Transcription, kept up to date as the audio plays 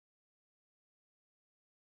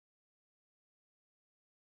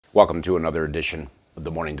Welcome to another edition of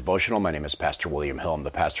the Morning Devotional. My name is Pastor William Hill. I'm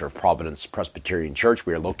the pastor of Providence Presbyterian Church.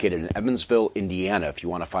 We are located in Evansville, Indiana. If you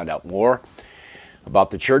want to find out more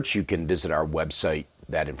about the church, you can visit our website.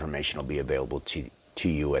 That information will be available to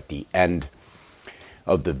you at the end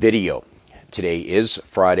of the video. Today is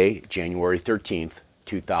Friday, January 13th,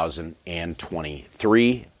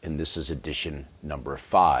 2023, and this is edition number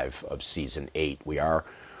 5 of Season 8. We are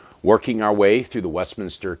working our way through the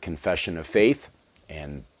Westminster Confession of Faith,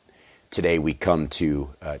 and today we come to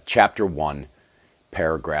Chapter 1,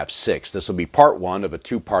 Paragraph 6. This will be Part 1 of a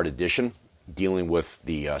two-part edition dealing with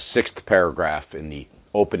the 6th paragraph in the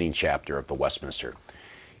opening chapter of the Westminster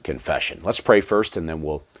Confession. Let's pray first, and then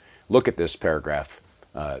we'll look at this paragraph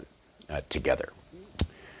together.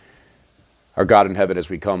 Our God in heaven, as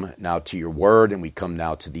we come now to your word, and we come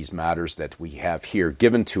now to these matters that we have here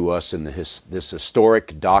given to us in this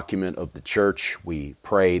historic document of the church, we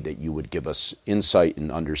pray that you would give us insight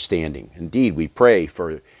and understanding. Indeed, we pray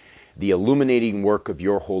for the illuminating work of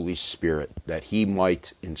your Holy Spirit, that he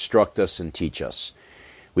might instruct us and teach us.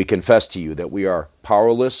 We confess to you that we are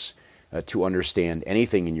powerless to understand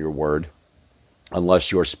anything in your word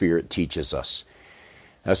unless your Spirit teaches us.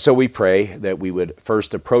 So we pray that we would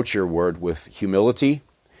first approach your word with humility,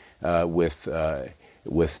 with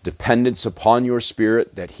dependence upon your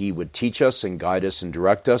Spirit, that he would teach us and guide us and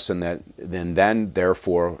direct us, and that then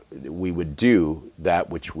therefore we would do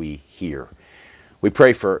that which we hear. We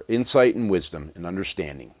pray for insight and wisdom and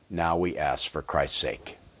understanding. Now we ask for Christ's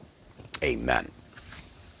sake. Amen.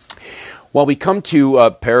 Well, we come to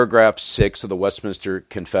paragraph 6 of the Westminster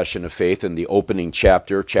Confession of Faith in the opening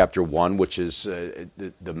chapter, chapter 1, which is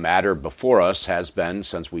the matter before us, has been,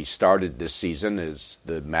 since we started this season, is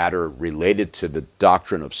the matter related to the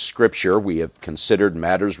doctrine of Scripture. We have considered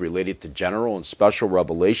matters related to general and special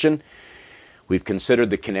revelation. We've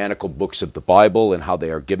considered the canonical books of the Bible and how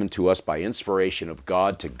they are given to us by inspiration of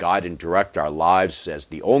God to guide and direct our lives as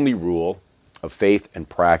the only rule of faith and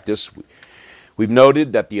practice. We've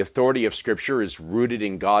noted that the authority of Scripture is rooted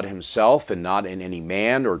in God himself and not in any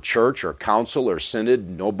man or church or council or synod.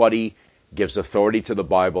 Nobody gives authority to the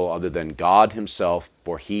Bible other than God himself,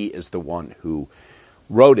 for he is the one who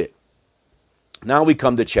wrote it. Now we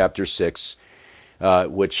come to chapter 6,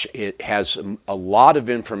 which it has a lot of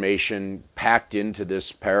information packed into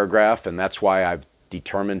this paragraph, and that's why I've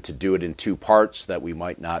determined to do it in two parts, that we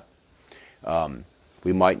might not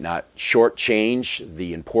shortchange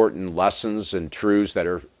the important lessons and truths that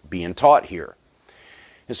are being taught here.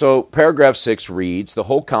 And so paragraph 6 reads, "The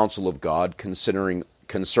whole counsel of God concerning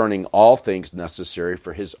all things necessary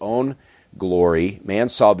for his own glory,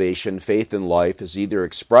 man's salvation, faith, and life is either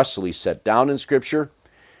expressly set down in Scripture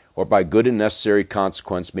or by good and necessary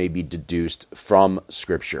consequence may be deduced from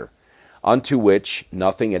Scripture, unto which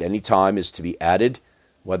nothing at any time is to be added,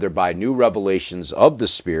 whether by new revelations of the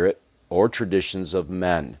Spirit or traditions of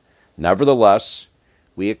men. Nevertheless,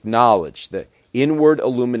 we acknowledge the inward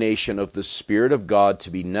illumination of the Spirit of God to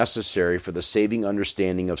be necessary for the saving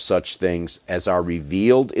understanding of such things as are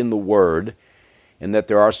revealed in the Word, and that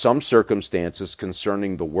there are some circumstances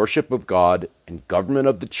concerning the worship of God and government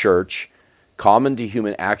of the Church, common to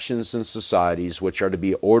human actions and societies, which are to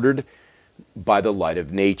be ordered by the light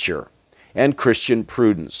of nature, and Christian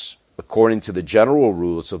prudence, according to the general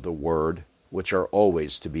rules of the Word, which are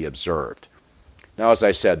always to be observed." Now, as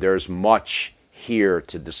I said, there's much here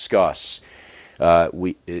to discuss.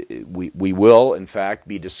 We will, in fact,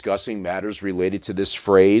 be discussing matters related to this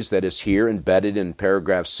phrase that is here embedded in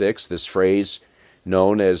paragraph 6, this phrase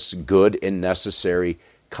known as good and necessary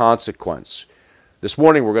consequence. This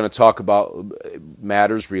morning we're going to talk about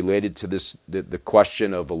matters related to this, the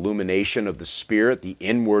question of illumination of the Spirit, the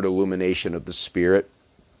inward illumination of the Spirit,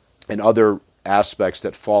 and other aspects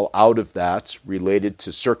that fall out of that related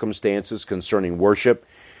to circumstances concerning worship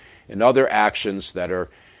and other actions that are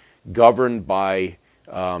governed by,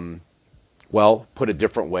 put a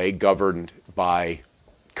different way, governed by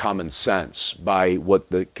common sense, by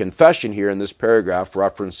what the confession here in this paragraph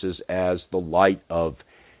references as the light of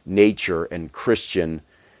nature and Christian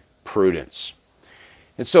prudence.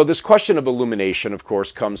 And so this question of illumination, of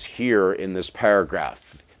course, comes here in this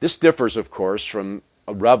paragraph. This differs, of course, from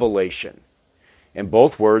a revelation. And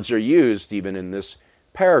both words are used even in this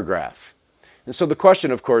paragraph. And so the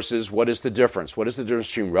question, of course, is what is the difference? What is the difference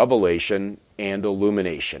between revelation and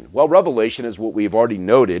illumination? Well, revelation is what we've already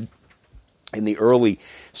noted in the early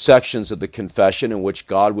sections of the confession, in which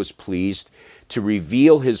God was pleased to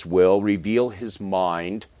reveal his will, reveal his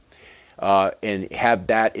mind, and have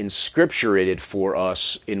that inscripturated for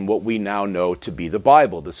us in what we now know to be the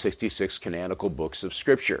Bible, the 66 canonical books of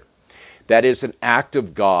Scripture. That is an act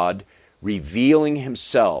of God revealing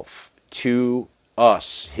himself to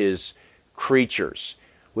us, his creatures,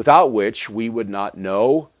 without which we would not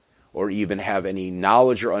know or even have any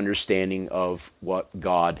knowledge or understanding of what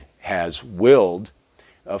God has willed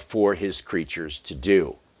for his creatures to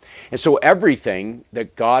do. And so everything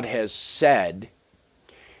that God has said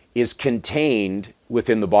is contained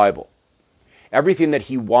within the Bible. Everything that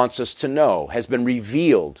he wants us to know has been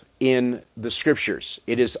revealed in the Scriptures.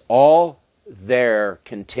 It is all there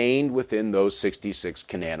contained within those 66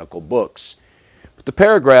 canonical books. But the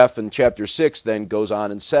paragraph in chapter 6 then goes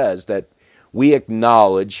on and says that we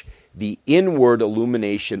acknowledge the inward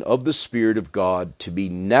illumination of the Spirit of God to be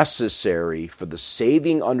necessary for the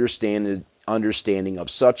saving understanding of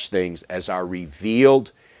such things as are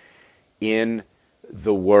revealed in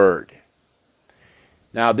the Word.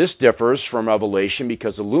 Now, this differs from revelation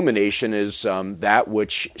because illumination is that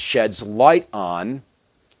which sheds light on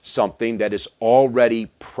something that is already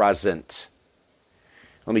present.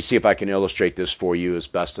 Let me see if I can illustrate this for you as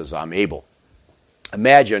best as I'm able.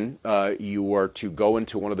 Imagine you were to go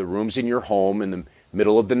into one of the rooms in your home in the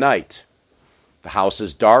middle of the night. The house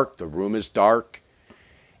is dark, the room is dark,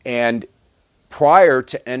 and prior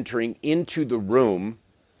to entering into the room,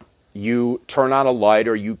 you turn on a light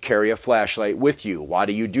or you carry a flashlight with you. Why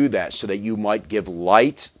do you do that? So that you might give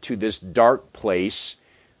light to this dark place,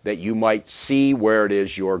 that you might see where it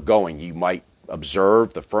is you're going. You might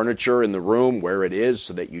observe the furniture in the room, where it is,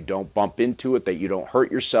 so that you don't bump into it, that you don't hurt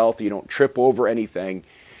yourself, you don't trip over anything,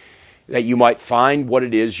 that you might find what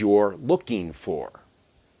it is you're looking for.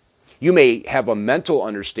 You may have a mental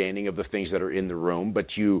understanding of the things that are in the room,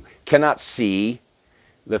 but you cannot see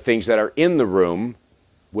the things that are in the room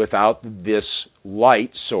without this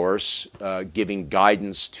light source giving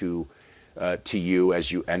guidance to you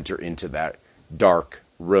as you enter into that dark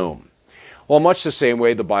room. Well, much the same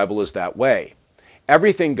way the Bible is that way.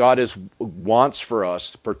 Everything God wants for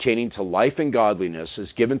us pertaining to life and godliness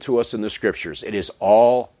is given to us in the Scriptures. It is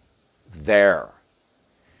all there.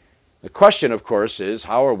 The question, of course, is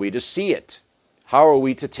how are we to see it? How are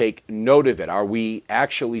we to take note of it? Are we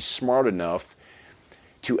actually smart enough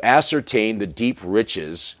to ascertain the deep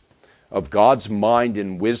riches of God's mind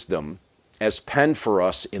and wisdom as penned for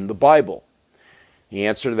us in the Bible? The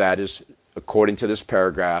answer to that is, according to this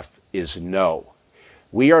paragraph, is no.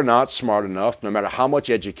 We are not smart enough, no matter how much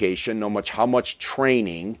education, no matter how much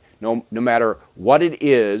training, no matter what it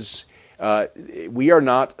is, we are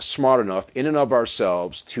not smart enough in and of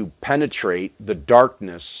ourselves to penetrate the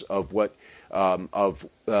darkness of what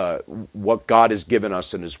God has given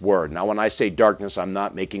us in His Word. Now, when I say darkness, I'm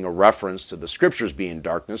not making a reference to the Scriptures being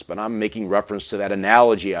darkness, but I'm making reference to that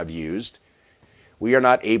analogy I've used. We are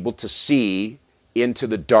not able to see into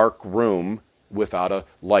the dark room without a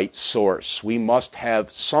light source. We must have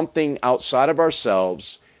something outside of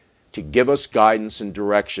ourselves to give us guidance and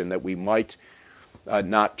direction, that we might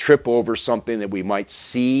not trip over something, that we might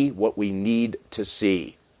see what we need to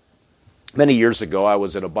see. Many years ago, I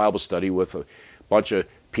was at a Bible study with a bunch of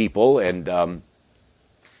people, and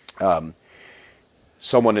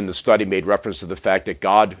someone in the study made reference to the fact that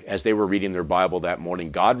God, as they were reading their Bible that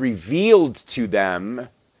morning, God revealed to them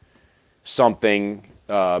something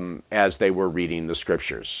as they were reading the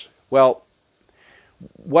Scriptures. Well,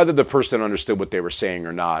 whether the person understood what they were saying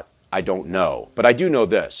or not, I don't know. But I do know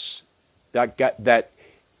this, that's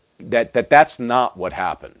not what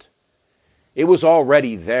happened. It was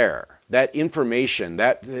already there. That information,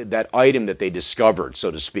 that item that they discovered,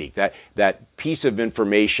 so to speak, that piece of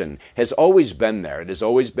information has always been there. It has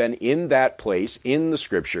always been in that place in the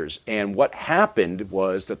Scriptures. And what happened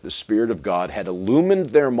was that the Spirit of God had illumined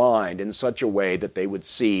their mind in such a way that they would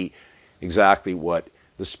see exactly what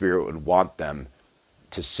the Spirit would want them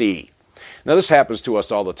to see. Now, this happens to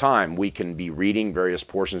us all the time. We can be reading various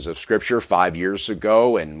portions of Scripture 5 years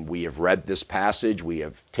ago, and we have read this passage. We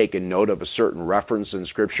have taken note of a certain reference in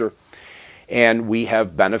Scripture, and we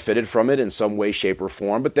have benefited from it in some way, shape, or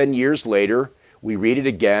form. But then years later, we read it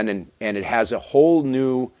again, and it has a whole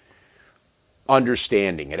new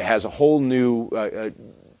understanding. It has a whole new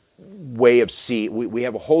way of seeing. We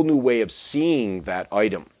have a whole new way of seeing that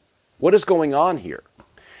item. What is going on here?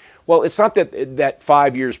 Well, it's not that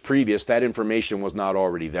 5 years previous that information was not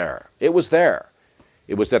already there. It was there.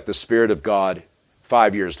 It was that the Spirit of God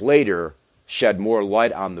 5 years later shed more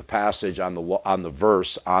light on the passage, on the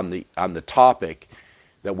verse, on the topic,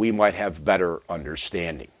 that we might have better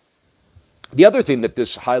understanding. The other thing that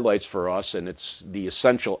this highlights for us, and it's the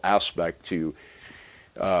essential aspect to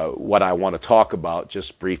what I want to talk about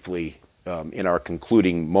just briefly in our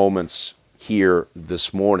concluding moments here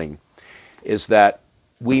this morning, is that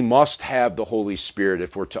we must have the Holy Spirit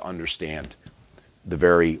if we're to understand the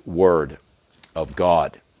very Word of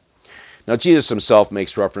God. Now, Jesus himself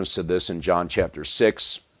makes reference to this in John chapter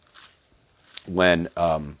 6 when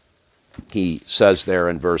he says there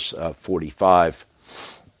in verse 45,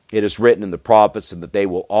 "It is written in the prophets, and that they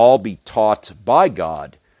will all be taught by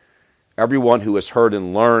God. Everyone who has heard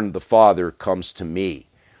and learned the Father comes to me."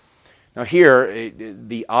 Now here,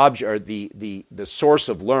 the source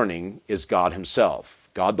of learning is God himself.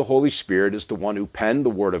 God the Holy Spirit is the one who penned the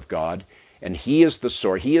Word of God, and he is the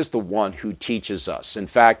source. He is the one who teaches us. In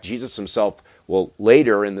fact, Jesus himself will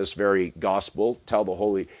later in this very gospel tell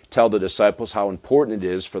the disciples how important it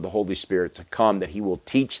is for the Holy Spirit to come, that he will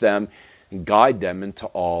teach them and guide them into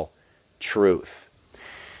all truth.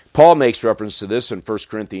 Paul makes reference to this in 1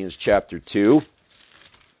 Corinthians chapter 2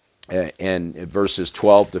 and verses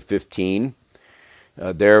 12 to 15.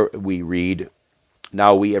 There we read,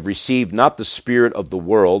 "Now we have received not the spirit of the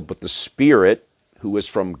world, but the Spirit who is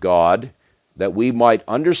from God, that we might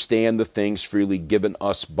understand the things freely given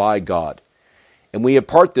us by God. And we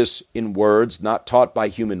impart this in words not taught by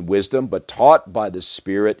human wisdom, but taught by the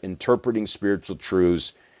Spirit, interpreting spiritual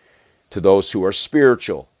truths to those who are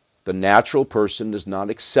spiritual. The natural person does not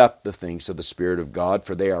accept the things of the Spirit of God,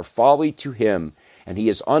 for they are folly to him, and he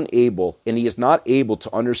is not able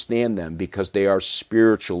to understand them because they are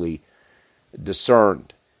spiritually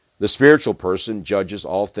discerned. The spiritual person judges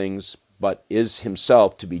all things, but is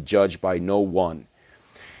himself to be judged by no one."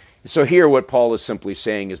 So here what Paul is simply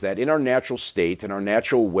saying is that in our natural state, in our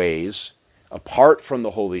natural ways, apart from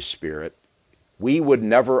the Holy Spirit, we would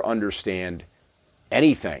never understand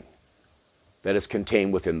anything that is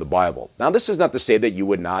contained within the Bible. Now, this is not to say that you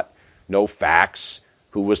would not know facts,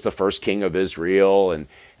 who was the first king of Israel, and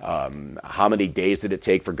how many days did it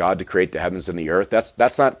take for God to create the heavens and the earth.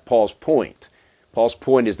 That's not Paul's point. Paul's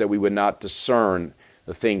point is that we would not discern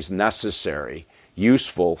the things necessary,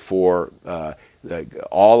 useful for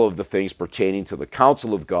all of the things pertaining to the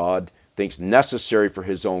counsel of God, things necessary for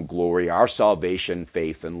his own glory, our salvation,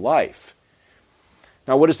 faith, and life.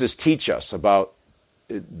 Now, what does this teach us about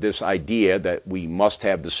this idea that we must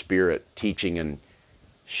have the Spirit teaching and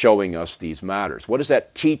showing us these matters? What does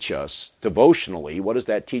that teach us devotionally? What does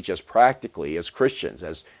that teach us practically as Christians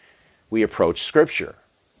as we approach Scripture?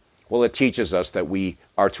 Well, it teaches us that we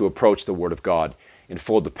are to approach the Word of God in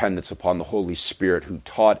full dependence upon the Holy Spirit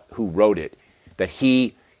who wrote it, that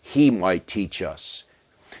He might teach us,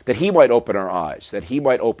 that He might open our eyes, that He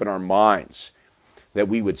might open our minds, that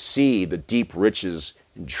we would see the deep riches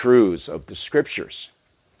and truths of the Scriptures.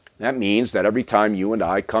 That means that every time you and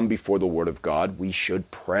I come before the Word of God, we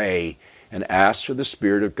should pray and ask for the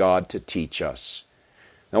Spirit of God to teach us.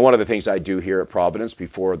 Now, one of the things I do here at Providence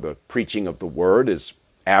before the preaching of the Word is,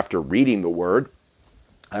 after reading the Word,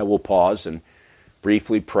 I will pause and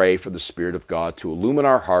briefly pray for the Spirit of God to illumine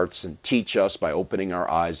our hearts and teach us by opening our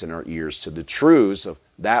eyes and our ears to the truths of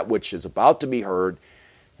that which is about to be heard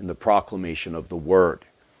in the proclamation of the Word.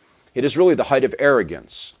 It is really the height of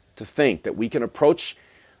arrogance to think that we can approach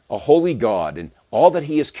a holy God and all that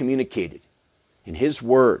He has communicated in His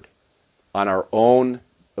Word on our own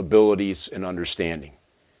abilities and understanding.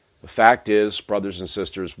 The fact is, brothers and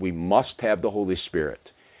sisters, we must have the Holy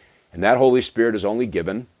Spirit. And that Holy Spirit is only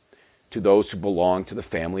given to those who belong to the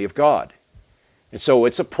family of God. And so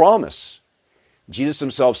it's a promise. Jesus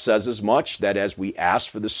Himself says as much, that as we ask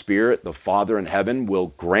for the Spirit, the Father in heaven will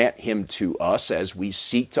grant Him to us as we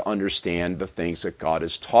seek to understand the things that God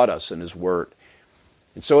has taught us in His Word.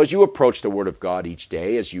 And so as you approach the Word of God each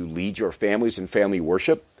day, as you lead your families in family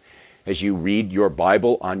worship, as you read your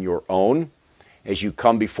Bible on your own, as you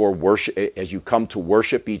come to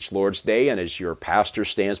worship each Lord's Day, and as your pastor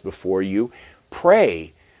stands before you,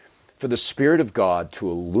 pray for the Spirit of God to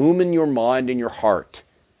illumine your mind and your heart,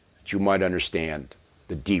 that you might understand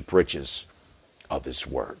the deep riches of His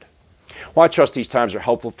Word. Well, I trust these times are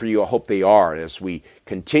helpful for you. I hope they are. As we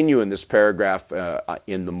continue in this paragraph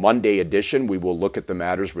in the Monday edition, we will look at the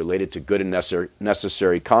matters related to good and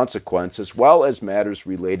necessary consequence, as well as matters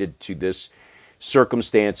related to this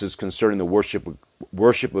circumstances concerning the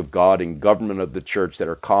worship of God and government of the church that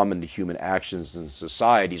are common to human actions and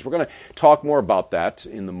societies. We're going to talk more about that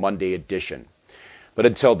in the Monday edition. But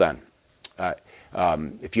until then,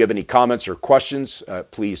 if you have any comments or questions,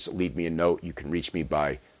 please leave me a note. You can reach me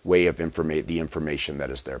by way of the information that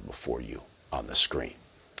is there before you on the screen.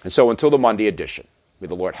 And so until the Monday edition, may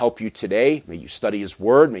the Lord help you today. May you study His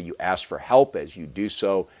Word. May you ask for help as you do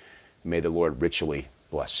so. May the Lord richly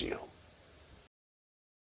bless you.